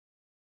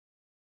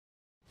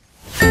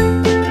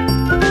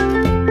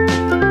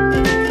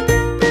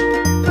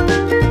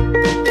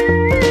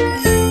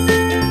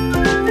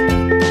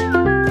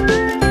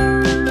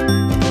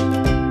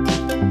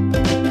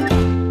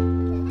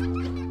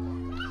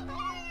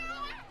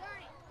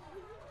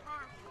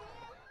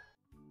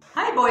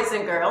Hi boys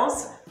and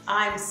girls,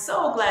 I'm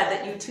so glad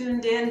that you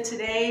tuned in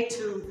today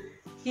to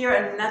hear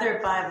another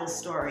Bible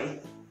story.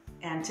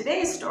 And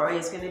today's story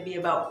is going to be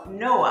about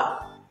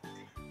Noah.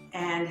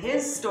 And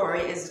his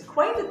story is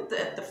quite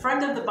at the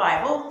front of the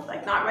Bible,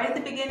 like not right at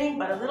the beginning,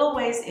 but a little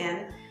ways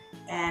in.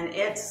 And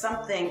it's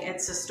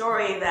a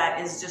story that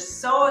is just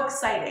so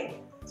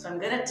exciting. So I'm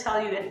going to tell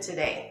you it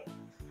today.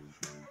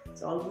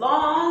 So a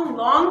long,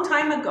 long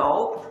time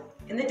ago,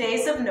 in the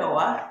days of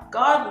Noah,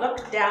 God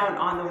looked down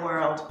on the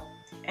world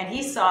and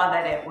he saw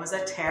that it was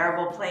a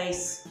terrible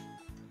place.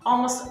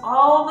 Almost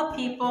all the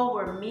people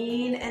were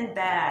mean and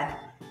bad.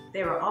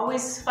 They were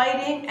always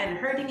fighting and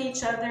hurting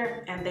each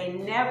other, and they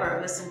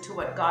never listened to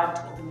what God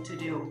told them to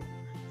do.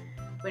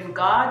 When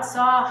God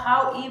saw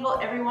how evil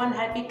everyone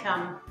had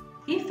become,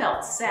 he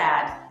felt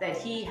sad that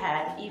he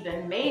had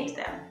even made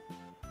them.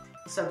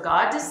 So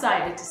God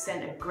decided to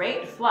send a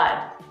great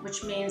flood,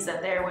 which means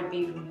that there would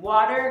be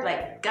water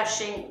like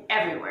gushing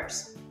everywhere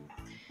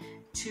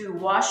to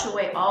wash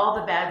away all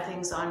the bad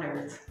things on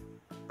earth.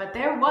 But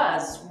there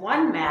was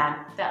one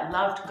man that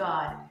loved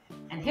God,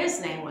 and his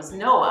name was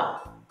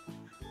Noah.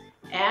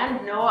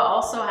 And Noah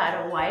also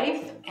had a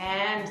wife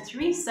and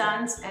 3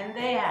 sons, and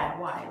they had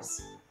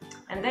wives.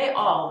 And they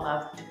all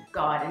loved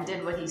God and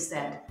did what he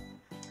said.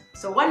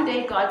 So one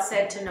day God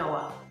said to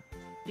Noah,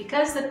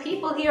 "Because the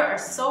people here are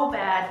so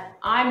bad,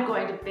 I'm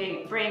going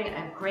to bring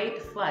a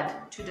great flood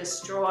to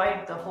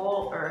destroy the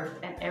whole earth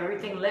and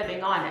everything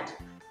living on it.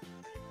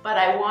 But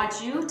I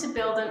want you to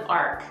build an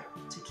ark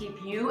to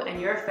keep you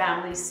and your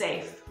family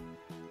safe."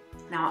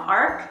 Now,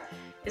 ark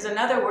is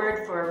another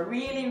word for a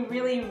really,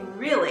 really,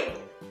 really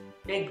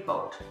big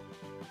boat.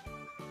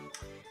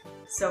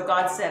 So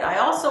God said, "I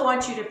also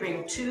want you to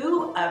bring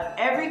 2 of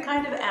every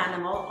kind of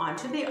animal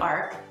onto the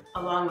ark,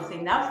 along with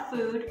enough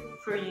food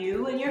for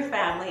you and your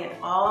family and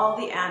all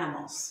the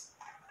animals."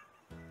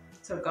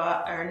 So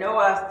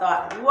Noah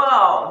thought,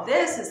 whoa,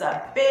 this is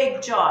a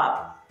big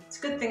job. It's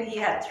a good thing he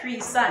had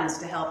 3 sons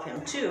to help him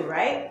too,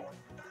 right?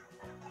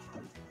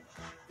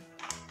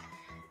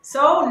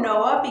 So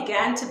Noah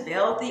began to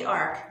build the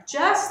ark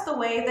just the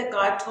way that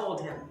God told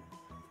him.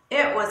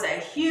 It was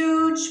a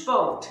huge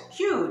boat,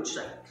 huge.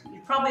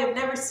 You probably have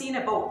never seen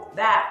a boat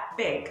that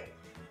big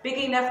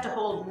enough to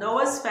hold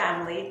Noah's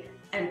family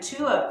and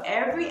 2 of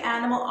every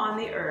animal on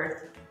the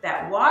earth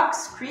that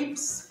walks,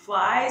 creeps,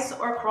 flies,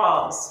 or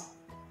crawls.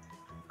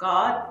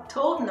 God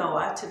told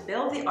Noah to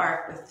build the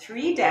ark with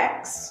 3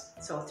 decks,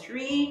 so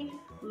 3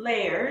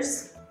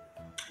 layers,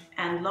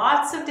 and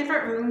lots of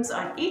different rooms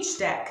on each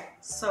deck,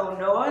 so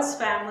Noah's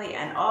family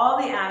and all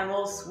the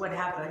animals would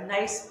have a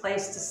nice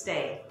place to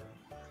stay.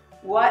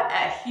 What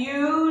a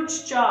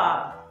huge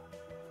job!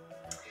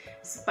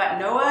 But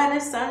Noah and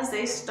his sons,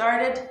 they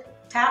started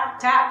tap,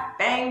 tap,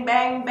 bang,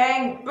 bang,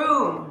 bang,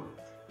 boom.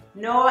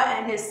 Noah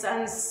and his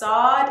sons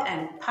sawed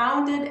and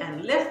pounded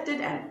and lifted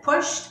and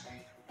pushed,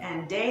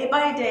 and day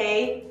by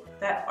day,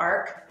 that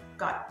ark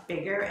got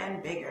bigger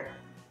and bigger.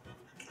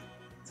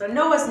 So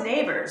Noah's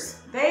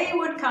neighbors, they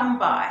would come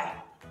by,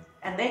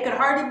 and they could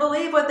hardly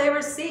believe what they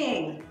were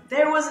seeing.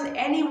 There wasn't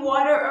any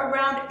water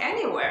around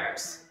anywhere.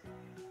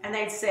 And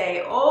they'd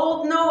say,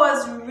 "Old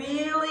Noah's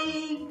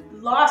really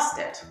lost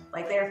it."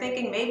 Like they're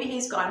thinking maybe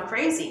he's gone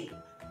crazy.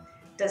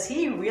 Does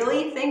he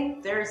really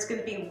think there's going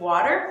to be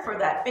water for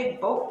that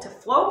big boat to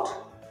float?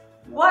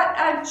 What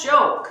a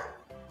joke!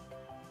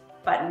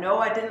 But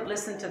Noah didn't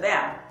listen to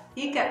them.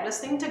 He kept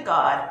listening to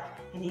God,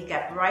 and he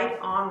kept right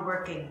on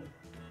working.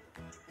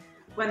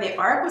 When the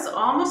ark was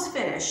almost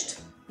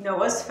finished,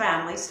 Noah's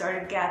family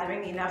started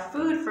gathering enough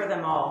food for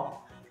them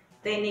all.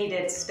 They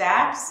needed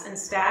stacks and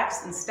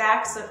stacks and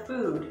stacks of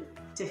food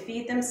to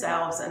feed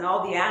themselves and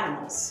all the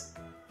animals.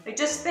 Like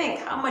just think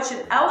how much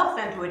an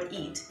elephant would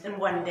eat in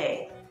one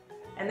day.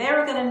 And they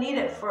were going to need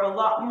it for a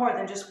lot more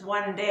than just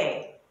one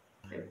day.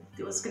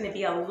 It was going to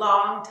be a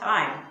long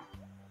time.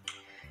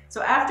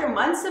 So after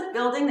months of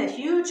building the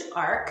huge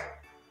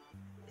ark,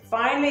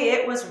 finally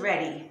it was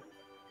ready.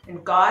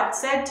 And God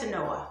said to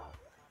Noah,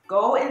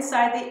 "Go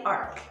inside the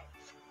ark,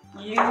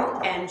 you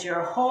and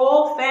your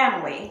whole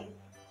family.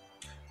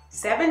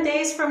 7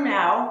 days from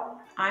now,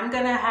 I'm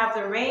going to have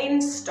the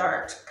rain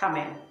start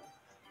coming.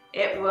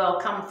 It will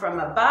come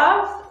from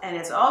above, and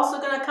it's also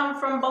going to come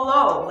from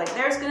below. Like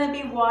there's going to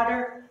be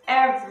water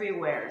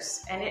everywhere,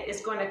 and it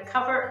is going to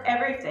cover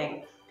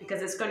everything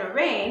because it's going to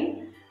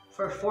rain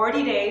for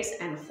 40 days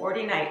and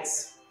 40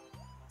 nights.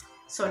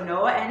 So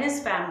Noah and his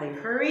family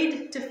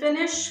hurried to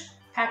finish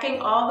packing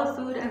all the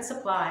food and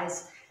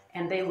supplies,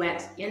 and they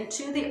went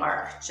into the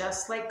ark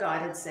just like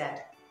God had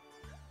said.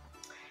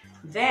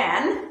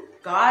 Then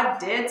God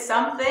did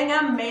something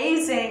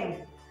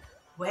amazing.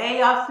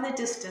 Way off in the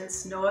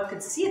distance, Noah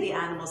could see the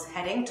animals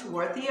heading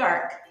toward the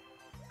ark.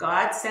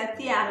 God sent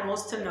the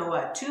animals to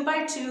Noah 2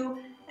 by 2,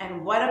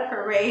 and what a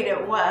parade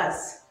it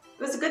was.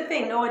 It was a good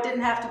thing Noah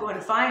didn't have to go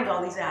and find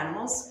all these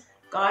animals.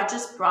 God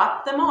just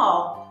brought them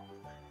all.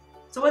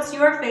 So what's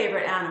your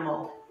favorite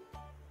animal?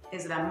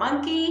 Is it a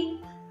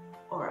monkey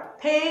or a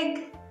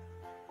pig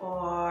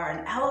or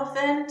an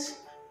elephant?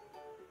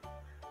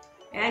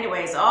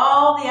 Anyways,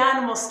 all the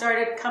animals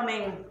started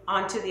coming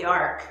onto the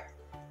ark.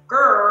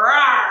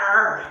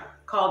 Grrr,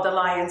 called the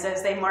lions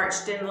as they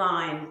marched in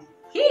line.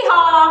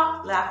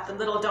 Hee-haw, laughed the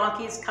little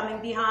donkeys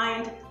coming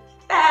behind.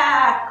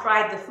 Bah,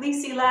 cried the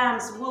fleecy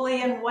lambs,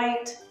 woolly and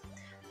white.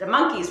 The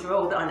monkeys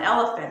rode on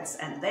elephants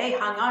and they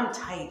hung on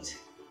tight.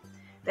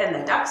 Then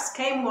the ducks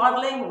came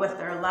waddling with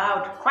their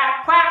loud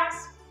quack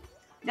quacks.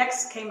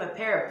 Next came a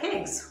pair of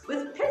pigs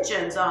with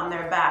pigeons on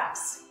their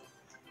backs.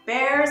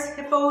 Bears,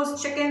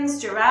 hippos, chickens,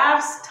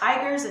 giraffes,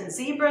 tigers and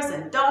zebras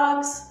and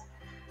dogs.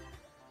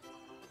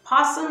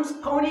 Possums,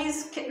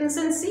 ponies, kittens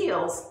and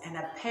seals, and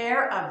a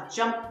pair of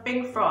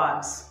jumping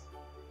frogs.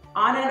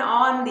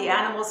 On the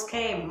animals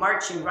came,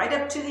 marching right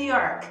up to the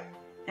ark.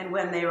 And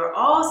when they were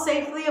all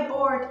safely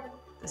aboard,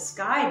 the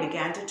sky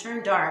began to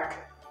turn dark.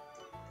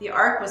 The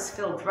ark was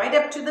filled right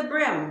up to the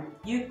brim.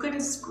 You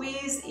couldn't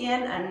squeeze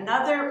in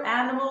another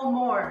animal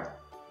more.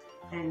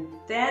 And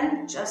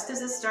then, just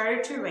as it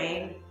started to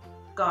rain,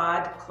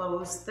 God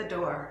closed the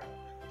door.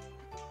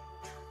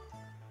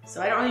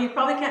 So I don't know, you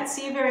probably can't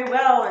see very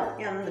well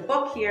in the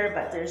book here,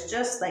 but there's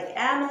just like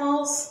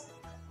animals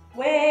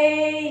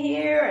way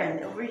here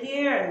and over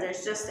here, and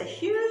there's just a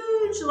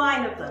huge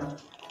line of them.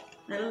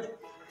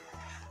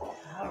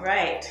 All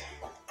right.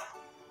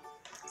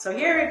 So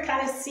here we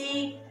kind of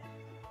see,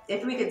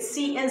 if we could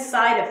see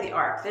inside of the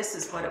ark, this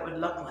is what it would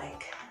look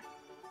like.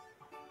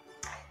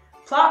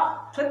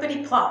 Plop,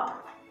 plippity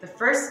plop. The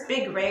first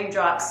big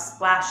raindrops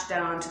splashed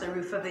down to the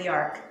roof of the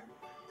ark.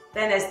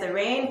 Then as the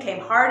rain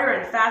came harder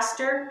and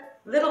faster,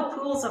 little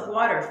pools of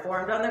water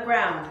formed on the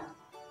ground.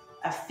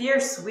 A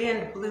fierce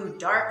wind blew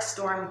dark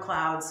storm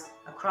clouds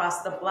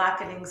across the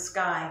blackening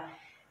sky,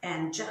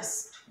 and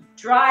just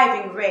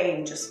driving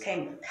rain just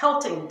came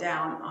pelting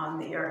down on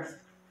the earth.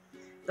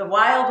 The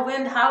wild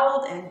wind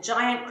howled and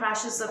giant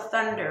crashes of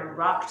thunder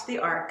rocked the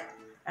ark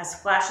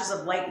as flashes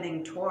of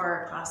lightning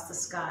tore across the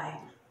sky.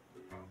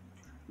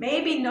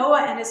 Maybe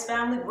Noah and his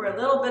family were a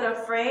little bit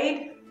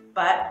afraid,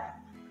 but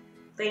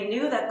they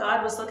knew that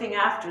God was looking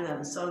after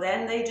them. So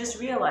then they just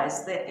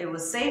realized that it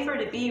was safer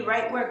to be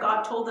right where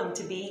God told them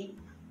to be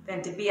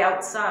than to be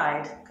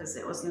outside, because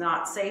it was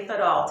not safe at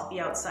all to be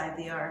outside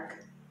the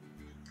ark.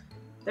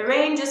 The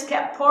rain just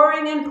kept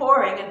pouring and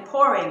pouring and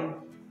pouring.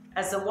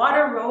 As the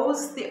water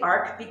rose, the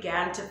ark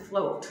began to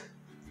float.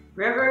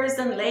 Rivers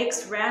and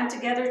lakes ran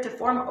together to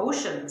form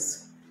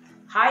oceans.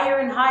 Higher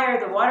and higher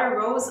the water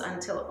rose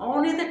until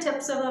only the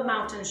tips of the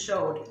mountains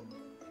showed.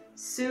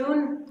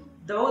 Soon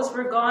those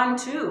were gone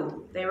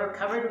too. They were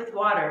covered with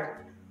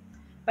water.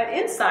 But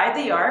inside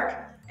the ark,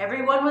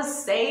 everyone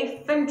was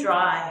safe and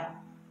dry.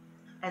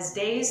 As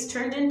days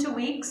turned into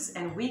weeks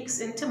and weeks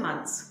into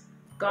months,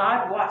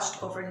 God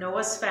watched over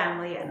Noah's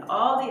family and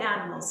all the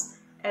animals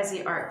as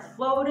the ark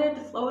floated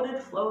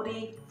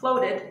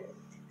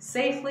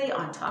safely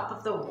on top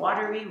of the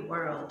watery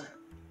world.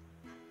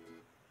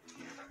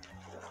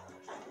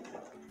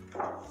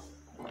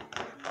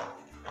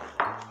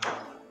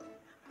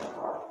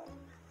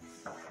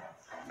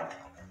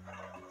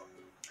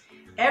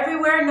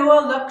 Everywhere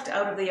Noah looked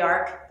out of the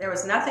ark, there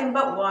was nothing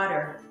but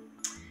water.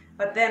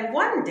 But then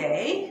one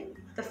day,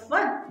 the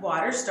flood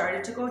water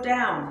started to go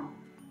down.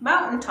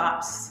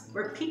 Mountaintops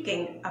were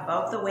peaking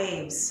above the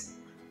waves.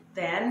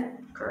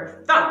 Then,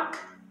 kerthunk,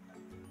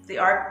 the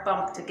ark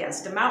bumped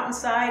against a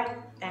mountainside,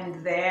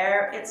 and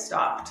there it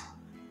stopped.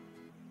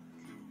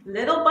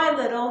 Little by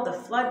little, the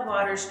flood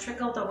waters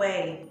trickled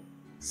away.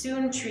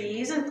 Soon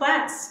trees and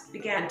plants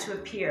began to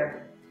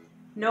appear.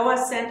 Noah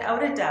sent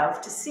out a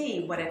dove to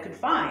see what it could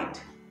find.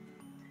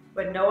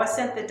 When Noah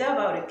sent the dove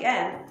out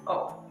again,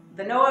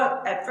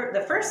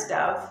 the first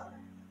dove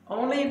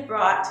only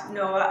brought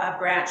Noah a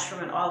branch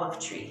from an olive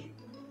tree.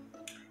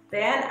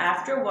 Then,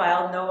 after a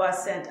while, Noah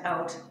sent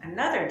out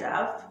another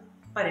dove,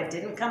 but it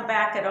didn't come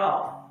back at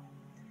all.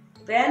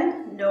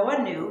 Then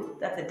Noah knew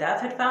that the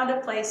dove had found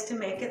a place to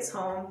make its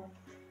home,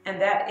 and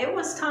that it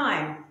was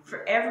time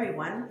for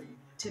everyone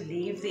to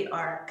leave the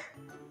ark.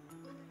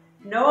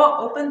 Noah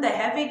opened the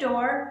heavy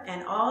door,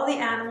 and all the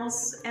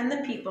animals and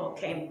the people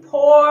came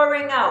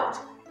pouring out.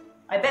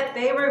 I bet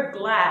they were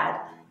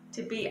glad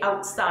to be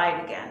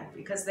outside again,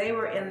 because they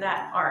were in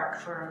that ark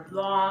for a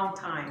long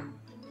time.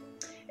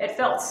 It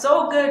felt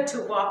so good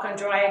to walk on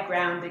dry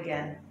ground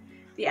again.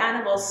 The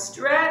animals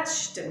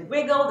stretched and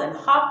wiggled and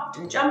hopped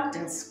and jumped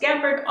and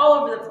scampered all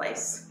over the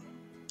place.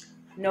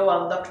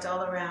 Noah looked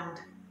all around.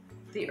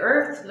 The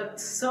earth looked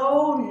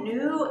so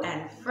new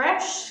and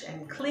fresh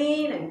and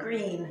clean and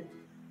green.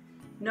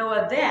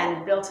 Noah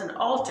then built an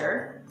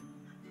altar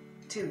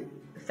to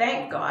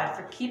thank God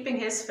for keeping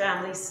his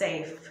family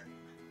safe.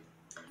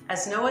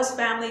 As Noah's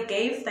family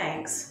gave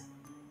thanks,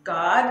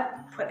 God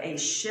put a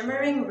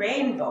shimmering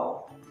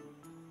rainbow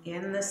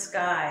in the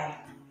sky.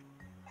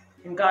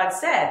 And God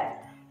said,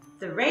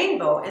 "The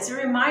rainbow is a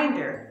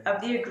reminder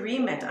of the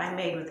agreement I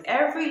made with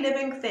every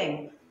living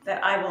thing,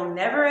 that I will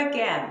never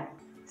again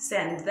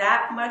send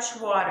that much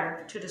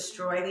water to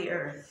destroy the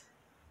earth."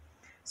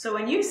 So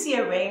when you see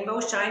a rainbow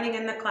shining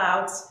in the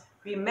clouds,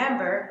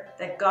 remember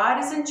that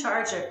God is in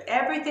charge of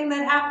everything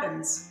that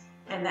happens,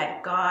 and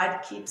that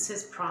God keeps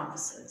his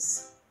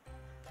promises.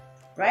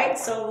 Right?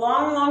 So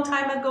long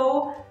time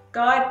ago,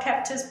 God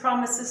kept his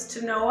promises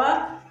to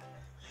Noah,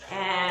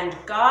 and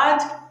God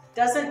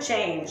doesn't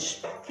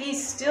change. He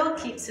still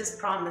keeps his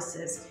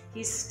promises.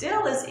 He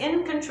still is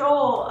in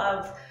control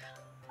of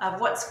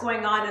what's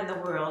going on in the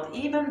world.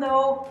 Even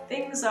though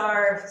things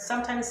are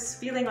sometimes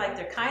feeling like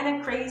they're kind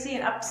of crazy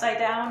and upside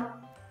down,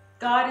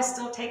 God is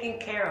still taking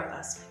care of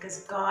us because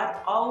God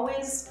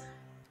always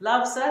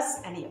loves us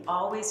and he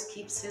always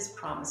keeps his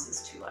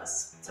promises to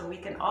us. So we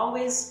can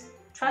always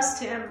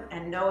trust him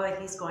and know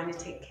that he's going to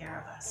take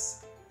care of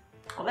us.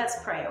 Well,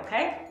 let's pray,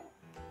 okay?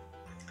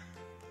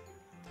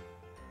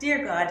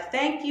 Dear God,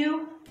 thank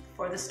you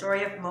for the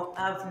story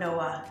of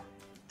Noah.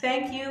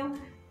 Thank you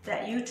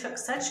that you took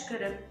such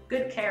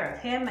good care of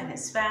him and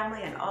his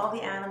family and all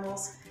the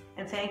animals.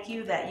 And thank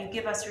you that you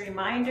give us a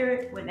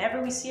reminder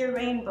whenever we see a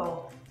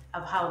rainbow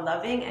of how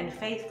loving and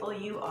faithful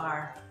you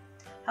are.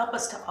 Help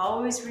us to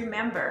always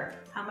remember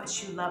how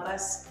much you love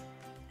us.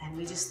 And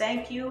we just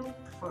thank you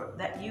for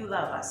that you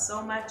love us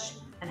so much,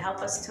 and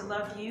help us to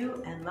love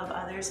you and love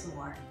others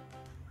more.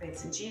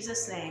 Praise in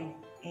Jesus' name,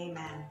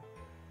 amen.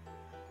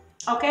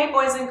 Okay,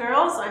 boys and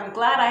girls, I'm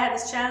glad I had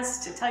this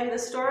chance to tell you the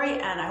story,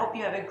 and I hope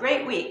you have a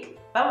great week.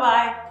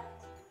 Bye-bye.